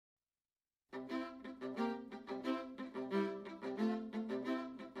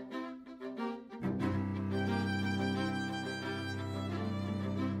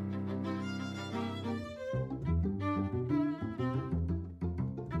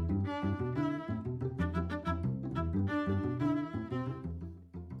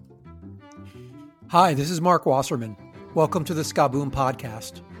Hi, this is Mark Wasserman. Welcome to the Ska Boom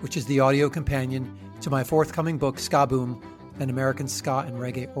podcast, which is the audio companion to my forthcoming book, Ska Boom, An American Ska and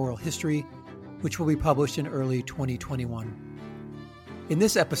Reggae Oral History, which will be published in early 2021. In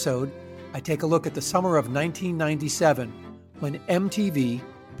this episode, I take a look at the summer of 1997, when MTV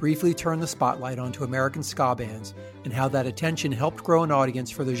briefly turned the spotlight onto American ska bands and how that attention helped grow an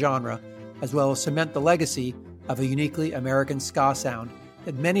audience for the genre, as well as cement the legacy of a uniquely American ska sound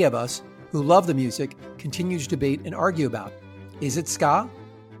that many of us who love the music continue to debate and argue about. Is it ska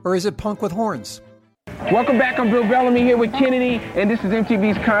or is it punk with horns? Welcome back. I'm Bill Bellamy here with Kennedy, and this is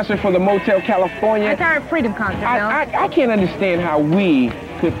MTV's concert for the Motel California. It's our freedom concert, Bill. I can't understand how we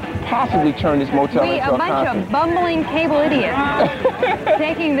could possibly turn this motel into a concert. A bunch of bumbling cable idiots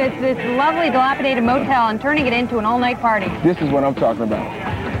taking this lovely dilapidated motel and turning it into an all-night party. This is what I'm talking about.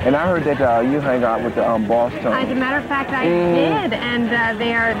 And I heard that you hang out with the boss tone. As a matter of fact, I did, and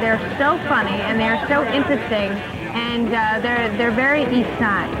they're so funny and they're so interesting, and they're very East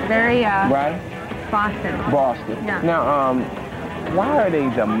Side, very right? Boston. Yeah. Now, why are they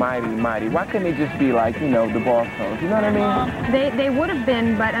the mighty? Why couldn't they just be like, the boss tones? You know what I mean? They would have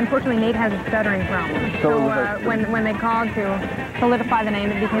been, but unfortunately Nate has a stuttering problem. So when they called to solidify the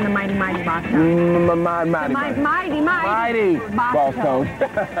name, it became the Mighty Boss Tones. Mighty Boss Tones.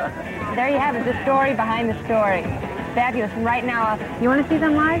 There you have it, the story behind the story. Fabulous. And right now, you want to see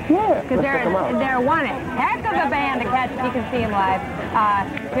them live? Yeah. Because they're one heck of a band to catch if you can see them live.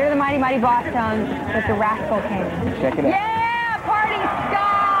 Here are the Mighty Boss Tones with the Rascal King. Check it out. Yeah, party ska!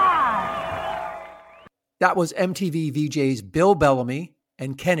 That was MTV VJs Bill Bellamy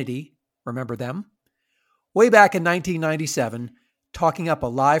and Kennedy, remember them? Way back in 1997, talking up a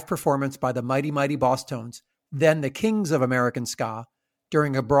live performance by the Mighty Boss Tones, then the kings of American ska,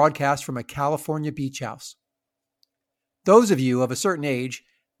 during a broadcast from a California beach house. Those of you of a certain age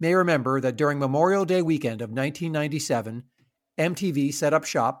may remember that during Memorial Day weekend of 1997, MTV set up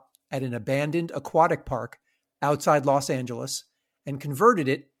shop at an abandoned aquatic park outside Los Angeles and converted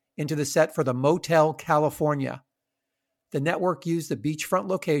it into the set for the Motel California. The network used the beachfront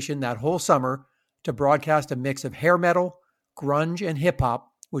location that whole summer to broadcast a mix of hair metal, grunge, and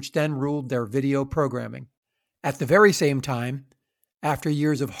hip-hop, which then ruled their video programming. At the very same time, after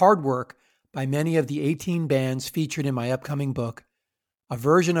years of hard work by many of the 18 bands featured in my upcoming book, a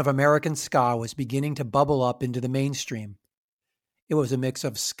version of American ska was beginning to bubble up into the mainstream. It was a mix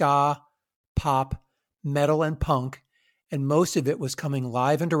of ska, pop, metal, and punk, and most of it was coming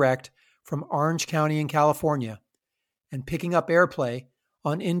live and direct from Orange County in California and picking up airplay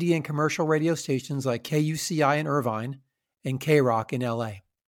on indie and commercial radio stations like KUCI in Irvine and K-Rock in LA.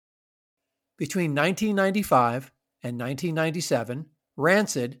 Between 1995 and 1997,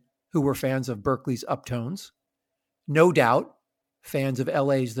 Rancid, who were fans of Berkeley's Uptones, No Doubt, fans of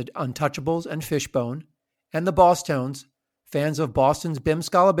LA's The Untouchables and Fishbone, and the Boss Tones, fans of Boston's Bim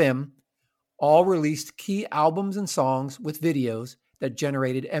Scala Bim, all released key albums and songs with videos that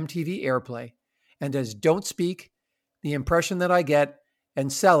generated MTV airplay. And as Don't Speak, The Impression That I Get,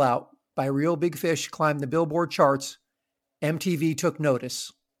 and Sell Out by Real Big Fish climbed the Billboard charts, MTV took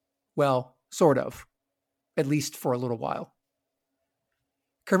notice. Well, sort of. At least for a little while.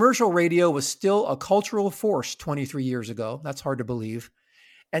 Commercial radio was still a cultural force 23 years ago. That's hard to believe.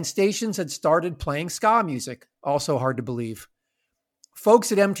 And stations had started playing ska music. Also hard to believe.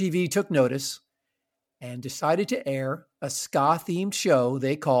 Folks at MTV took notice and decided to air a ska-themed show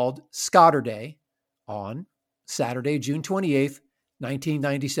they called Skaturday on Saturday, June 28th,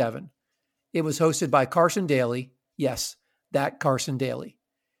 1997. It was hosted by Carson Daly. Yes, that Carson Daly.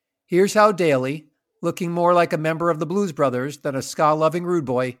 Here's how Daly, looking more like a member of the Blues Brothers than a ska-loving rude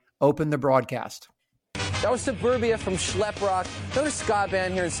boy, opened the broadcast. That was Suburbia from Schlep Rock, another ska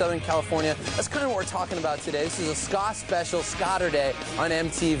band here in Southern California. That's kind of what we're talking about today. This is a ska special, Skaturday on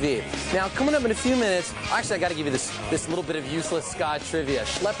MTV. Now, coming up in a few minutes, actually I got to give you this little bit of useless ska trivia.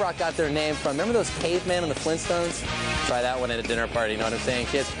 Schlep Rock got their name from, remember those cavemen on the Flintstones? Try that one at a dinner party, you know what I'm saying,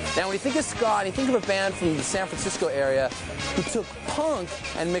 kids? Now, when you think of ska, and you think of a band from the San Francisco area who took punk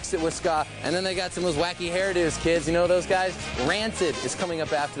and mixed it with ska, and then they got some of those wacky hairdos, kids. You know those guys? Rancid is coming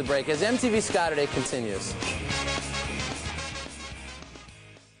up after the break as MTV Skaturday continues.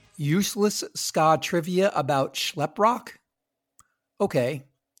 Useless ska trivia about Schlep Rock? Okay,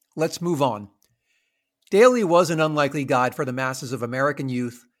 let's move on. Daly was an unlikely guide for the masses of American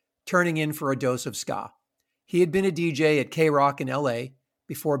youth turning in for a dose of ska. He had been a DJ at K-Rock in LA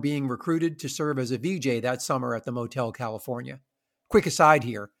before being recruited to serve as a VJ that summer at the Motel California. Quick aside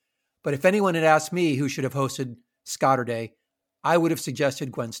here, but if anyone had asked me who should have hosted Skaturday, I would have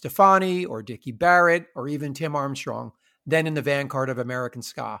suggested Gwen Stefani or Dickie Barrett or even Tim Armstrong, then in the vanguard of American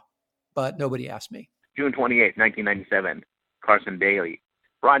ska. but nobody asked me. June 28, 1997, Carson Daly,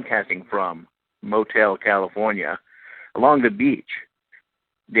 broadcasting from Motel California, along the beach,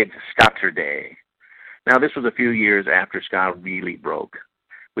 did Skaturday. Now, this was a few years after ska really broke.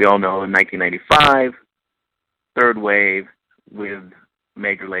 We all know in 1995, third wave with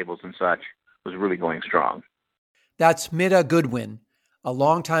major labels and such was really going strong. That's Mida Goodwin, a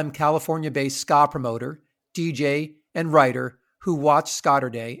longtime California-based ska promoter, DJ, and writer who watched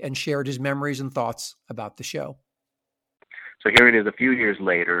Skaturday and shared his memories and thoughts about the show. So here it is a few years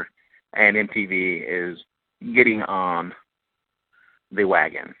later, and MTV is getting on the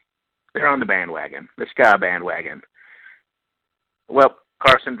wagon. They're on the bandwagon, the ska bandwagon. Well,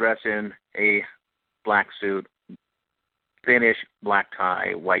 Carson dressed in a black suit, thinnish black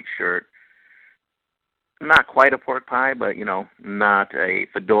tie, white shirt. Not quite a pork pie, but, not a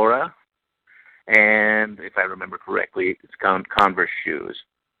fedora. And if I remember correctly, it's Converse shoes.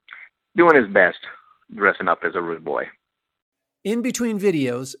 Doing his best, dressing up as a rude boy. In between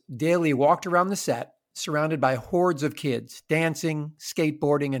videos, Daly walked around the set, surrounded by hordes of kids, dancing,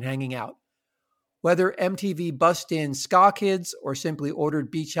 skateboarding, and hanging out. Whether MTV bussed in ska kids or simply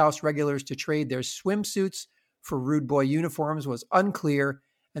ordered beach house regulars to trade their swimsuits for rude boy uniforms was unclear,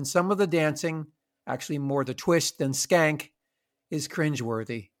 and some of the dancing, actually more the twist than skank, is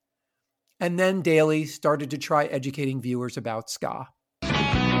cringeworthy. And then Daly started to try educating viewers about ska.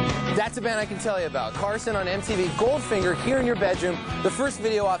 That's a band I can tell you about. Carson on MTV, Goldfinger, here in your bedroom. The first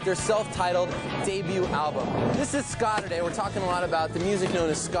video off their self-titled debut album. This is Skaturday. We're talking a lot about the music known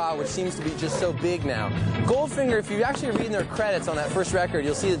as ska, which seems to be just so big now. Goldfinger, if you actually read their credits on that first record,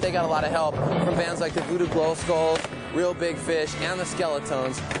 you'll see that they got a lot of help from bands like the Voodoo Glow Skulls, Real Big Fish, and the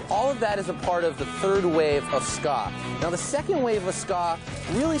Skeletones. All of that is a part of the third wave of ska. Now, the second wave of ska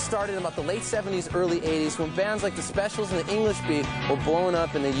really started in about the late 70s, early 80s, when bands like the Specials and the English Beat were blowing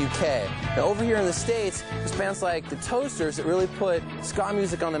up in the UK. Now, over here in the States, there's bands like the Toasters that really put ska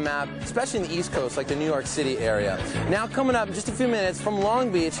music on the map, especially in the East Coast, like the New York City area. Now, coming up in just a few minutes, from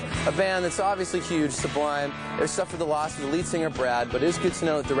Long Beach, a band that's obviously huge, Sublime. They suffered the loss of the lead singer, Brad, but it is good to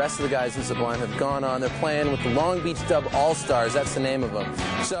know that the rest of the guys in Sublime have gone on. They're playing with the Long Beach Dub All-Stars. That's the name of them.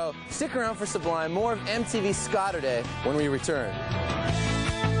 So, stick around for Sublime. More of MTV Skaturday when we return.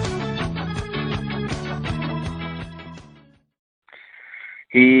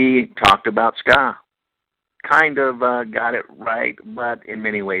 He talked about ska. Kind of got it right, but in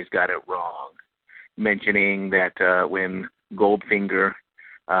many ways got it wrong. Mentioning that when Goldfinger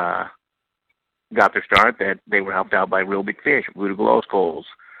got their start, that they were helped out by Real Big Fish, Voodoo Glow Skulls,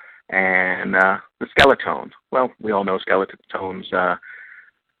 and the Skeletones. Well, we all know Skeletones.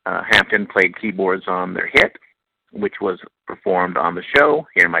 Hampton played keyboards on their hit, which was performed on the show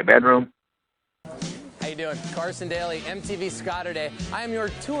here in my bedroom. How you doing? Carson Daly, MTV Skaturday. I am your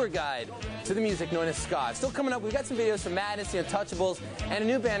tour guide to the music known as ska. Still coming up, we've got some videos from Madness, the Untouchables, and a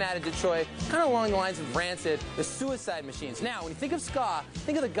new band out of Detroit, kind of along the lines of Rancid, the Suicide Machines. Now, when you think of ska,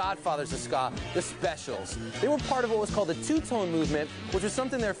 think of the godfathers of ska, the Specials. They were part of what was called the two-tone movement, which was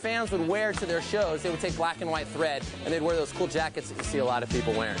something their fans would wear to their shows. They would take black and white thread, and they'd wear those cool jackets that you see a lot of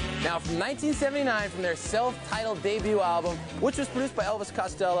people wearing. Now, from 1979, from their self-titled debut album, which was produced by Elvis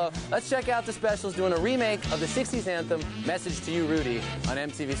Costello, let's check out the Specials doing a remake of the 60s anthem, Message to You, Rudy, on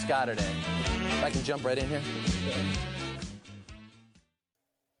MTV Skaturday. If I can jump right in here.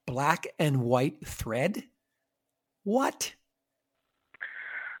 Black and white thread? What?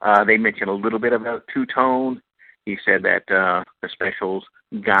 They mentioned a little bit about two-tone. He said that the Specials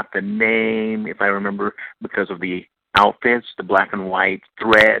got the name, if I remember, because of the outfits, the black and white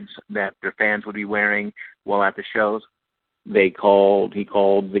threads that their fans would be wearing while at the shows. He called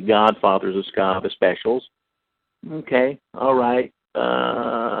the godfathers of ska the Specials. Okay, all right.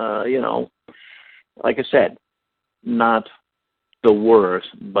 Like I said, not the worst,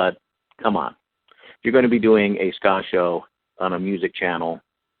 but come on. If you're going to be doing a ska show on a music channel,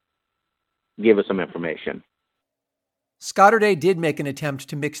 give us some information. Skaturday did make an attempt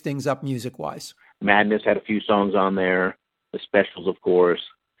to mix things up music-wise. Madness had a few songs on there, the Specials, of course.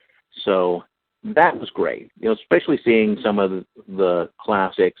 So that was great, especially seeing some of the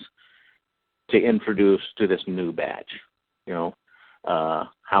classics to introduce to this new batch.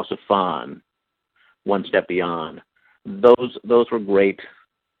 House of Fun, One Step Beyond. Those were great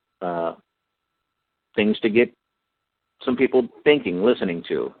things to get some people thinking, listening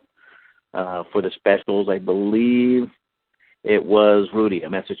to. For the Specials, I believe it was Rudy, A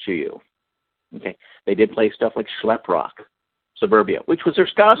Message to You. Okay, they did play stuff like Schlep Rock, Suburbia, which was their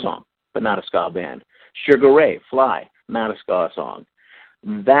ska song, but not a ska band. Sugar Ray, Fly, not a ska song.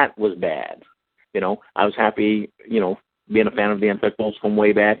 That was bad. I was happy, being a fan of the Untouchables from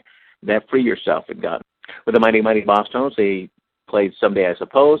way back, that free yourself had gotten. With the Mighty Mighty Boss Tones, they played Someday I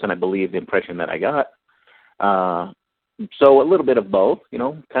Suppose, and I believe the impression that I got. So a little bit of both,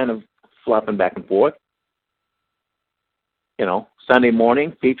 kind of flopping back and forth. Sunday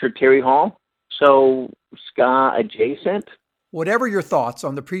morning featured Terry Hall, so ska adjacent. Whatever your thoughts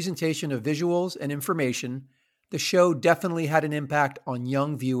on the presentation of visuals and information, the show definitely had an impact on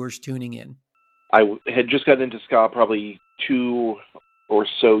young viewers tuning in. I had just gotten into ska probably 2 or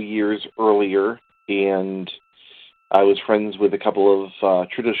so years earlier, and I was friends with a couple of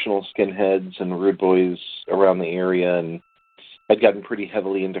traditional skinheads and rude boys around the area, and I'd gotten pretty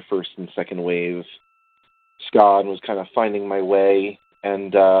heavily into first and second wave ska and was kind of finding my way.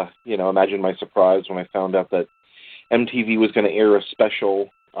 And, imagine my surprise when I found out that MTV was going to air a special,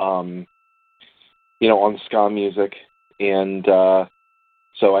 on ska music. And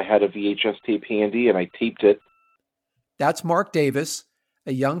so I had a VHS tape handy, and I taped it. That's Mark Davis,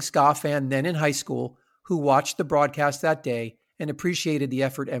 a young ska fan then in high school, who watched the broadcast that day and appreciated the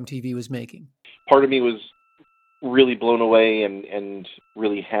effort MTV was making. Part of me was really blown away and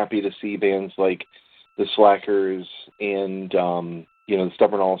really happy to see bands like the Slackers and, the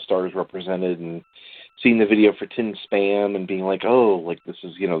Stubborn All-Stars represented, and seeing the video for Tin Spam and being like, this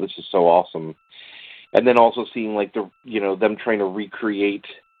is so awesome. And then also seeing them trying to recreate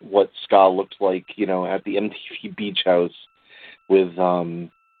what ska looked like, at the MTV Beach House with,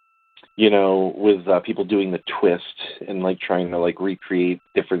 people doing the twist and trying to recreate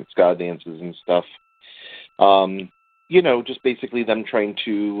different ska dances and stuff. Just basically them trying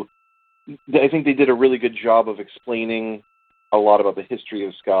to, I think they did a really good job of explaining a lot about the history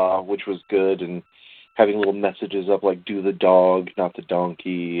of ska, which was good, and having little messages up like do the dog, not the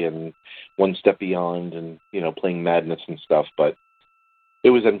donkey, and one step beyond, and, playing Madness and stuff. But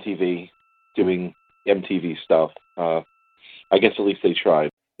it was MTV doing MTV stuff. I guess at least they tried.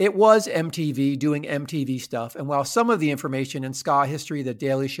 It was MTV doing MTV stuff, and while some of the information in ska history that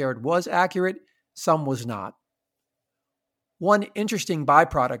Daly shared was accurate, some was not. One interesting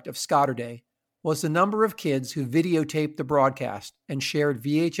byproduct of Skaturday was the number of kids who videotaped the broadcast and shared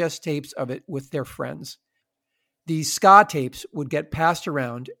VHS tapes of it with their friends. These ska tapes would get passed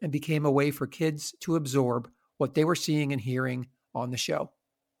around and became a way for kids to absorb what they were seeing and hearing on the show.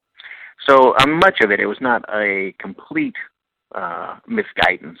 So much of it was not a complete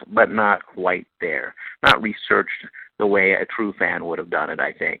misguidance, but not quite there. Not researched the way a true fan would have done it,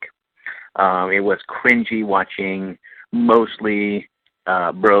 I think. It was cringy watching mostly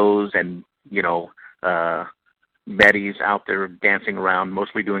bros and, Betties out there dancing around,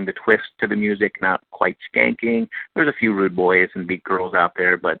 mostly doing the twist to the music, not quite skanking. There's a few rude boys and beat girls out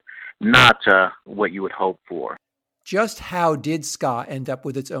there, but not what you would hope for. Just how did ska end up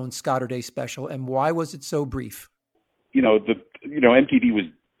with its own Skaturday special, and why was it so brief? MTV was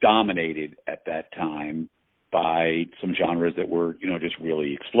dominated at that time by some genres that were, just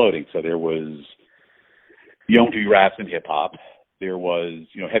really exploding. So there was MTV raps and hip hop. There was,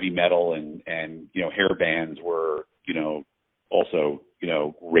 heavy metal and hair bands were, also,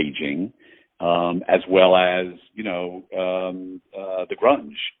 raging, as well as, the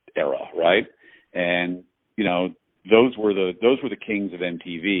grunge era, right? And, those were the kings of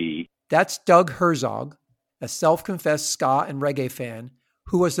MTV. That's Doug Herzog, a self-confessed ska and reggae fan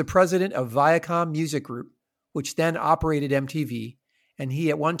who was the president of Viacom Music Group, which then operated MTV, and he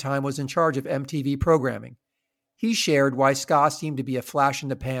at one time was in charge of MTV programming. He shared why ska seemed to be a flash in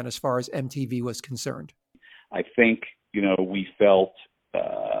the pan as far as MTV was concerned. I think, we felt, and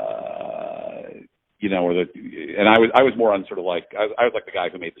I was more on sort of I was like the guy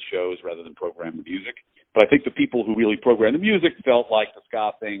who made the shows rather than program the music. But I think the people who really programmed the music felt like the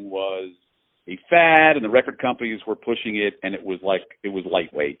ska thing was a fad, and the record companies were pushing it, and it was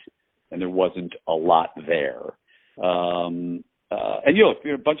lightweight, and there wasn't a lot there. And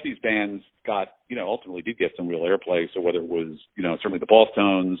a bunch of these bands got, ultimately did get some real airplay. So whether it was, certainly the Boss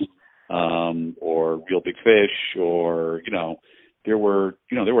Tones, or Real Big Fish, or, there were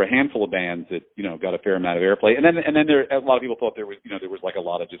a handful of bands that, got a fair amount of airplay. And then there, a lot of people thought there was like a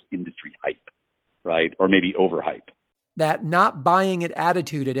lot of just industry hype, right? Or maybe overhype. That not buying it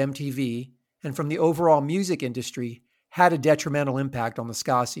attitude at MTV and from the overall music industry had a detrimental impact on the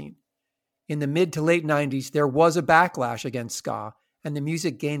ska scene. In the mid to late 90s, there was a backlash against ska, and the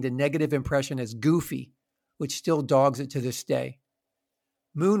music gained a negative impression as goofy, which still dogs it to this day.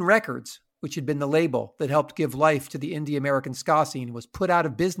 Moon Records, which had been the label that helped give life to the indie American ska scene, was put out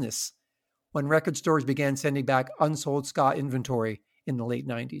of business when record stores began sending back unsold ska inventory in the late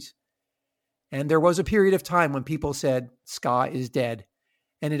 90s. And there was a period of time when people said ska is dead,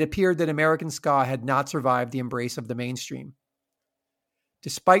 and it appeared that American ska had not survived the embrace of the mainstream.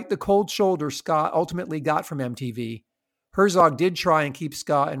 Despite the cold shoulder ska ultimately got from MTV, Herzog did try and keep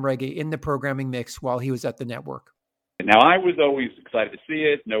ska and reggae in the programming mix while he was at the network. Now, I was always excited to see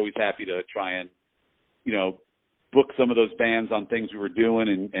it and always happy to try and, book some of those bands on things we were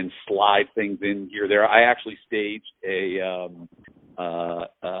doing and slide things in here or there. I actually staged as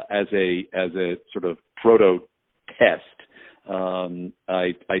a sort of proto test.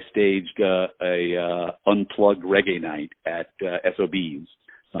 I staged a unplugged reggae night at SOB's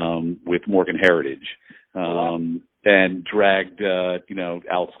with Morgan Heritage, and dragged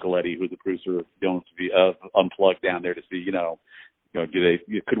Al Scaletti, who's the producer of Unplugged, down there to see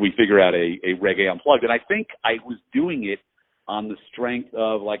could we figure out a reggae unplugged? And I think I was doing it on the strength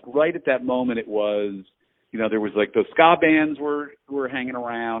of, like, right at that moment it was, there was like those ska bands were hanging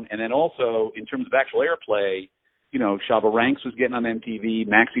around, and then also in terms of actual airplay, Shabba Ranks was getting on MTV,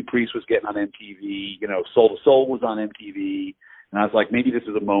 Maxi Priest was getting on MTV, Soul to Soul was on MTV, and I was like, maybe this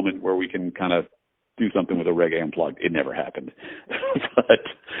is a moment where we can kind of do something with a reggae unplugged. It never happened, but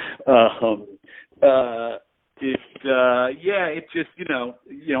it's just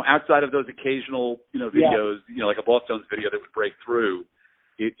outside of those occasional videos, like a Boston's video that would break through.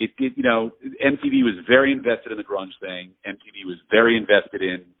 It did. MTV was very invested in the grunge thing. MTV was very invested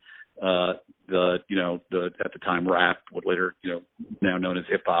in the at the time rap, what later now known as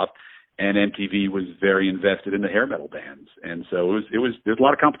hip hop, and MTV was very invested in the hair metal bands, and so there's a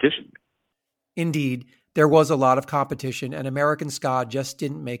lot of competition. Indeed, there was a lot of competition, and American ska just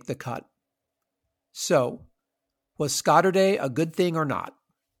didn't make the cut. So, was Skaturday a good thing or not?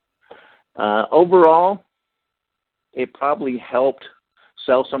 Overall, it probably helped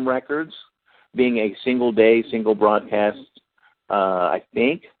sell some records, being a single day, single broadcast. I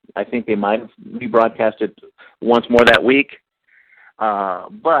think they might have rebroadcasted once more that week,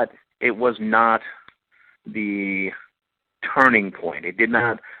 but it was not the turning point. It did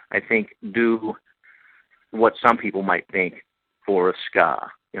not, I think, do what some people might think for ska.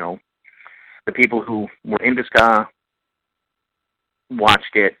 The people who were into ska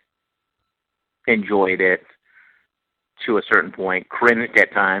watched it, enjoyed it to a certain point, cringed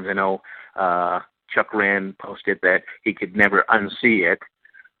at times. I know Chuck Wren posted that he could never unsee it.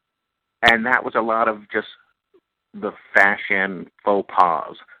 And that was a lot of just the fashion faux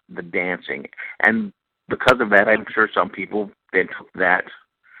pas, the dancing. And because of that, I'm sure some people then took that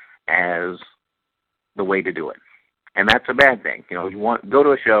as the way to do it. And that's a bad thing. You go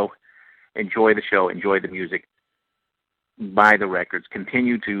to a show, enjoy the music, buy the records,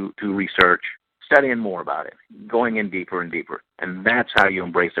 continue to research, studying more about it, going in deeper and deeper. And that's how you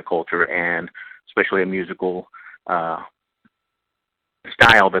embrace a culture, and especially a musical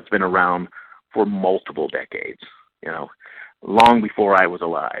style that's been around for multiple decades, long before I was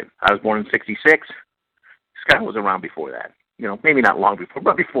alive. I was born in 1966. Ska was around before that. Maybe not long before,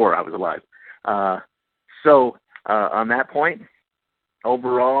 but before I was alive. So on that point,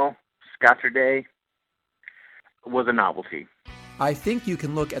 overall, Skaturday was a novelty. I think you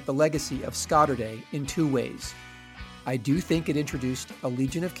can look at the legacy of Skaturday in two ways. I do think it introduced a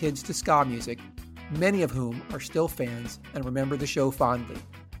legion of kids to ska music, many of whom are still fans and remember the show fondly.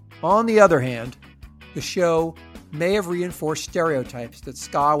 On the other hand, the show may have reinforced stereotypes that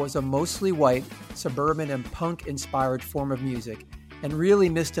ska was a mostly white, suburban, and punk-inspired form of music, and really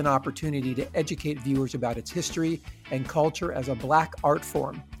missed an opportunity to educate viewers about its history and culture as a black art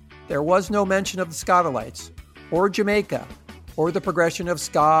form. There was no mention of the Skatalites, or Jamaica, or the progression of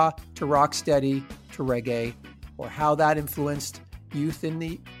ska to rocksteady to reggae, or how that influenced youth in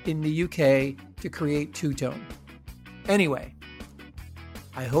the UK to create two-tone. Anyway,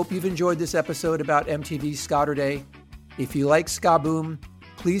 I hope you've enjoyed this episode about MTV's Skaturday. If you like Ska Boom,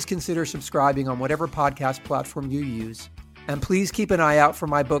 please consider subscribing on whatever podcast platform you use. And please keep an eye out for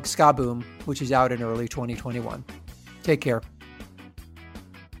my book, Ska Boom, which is out in early 2021. Take care.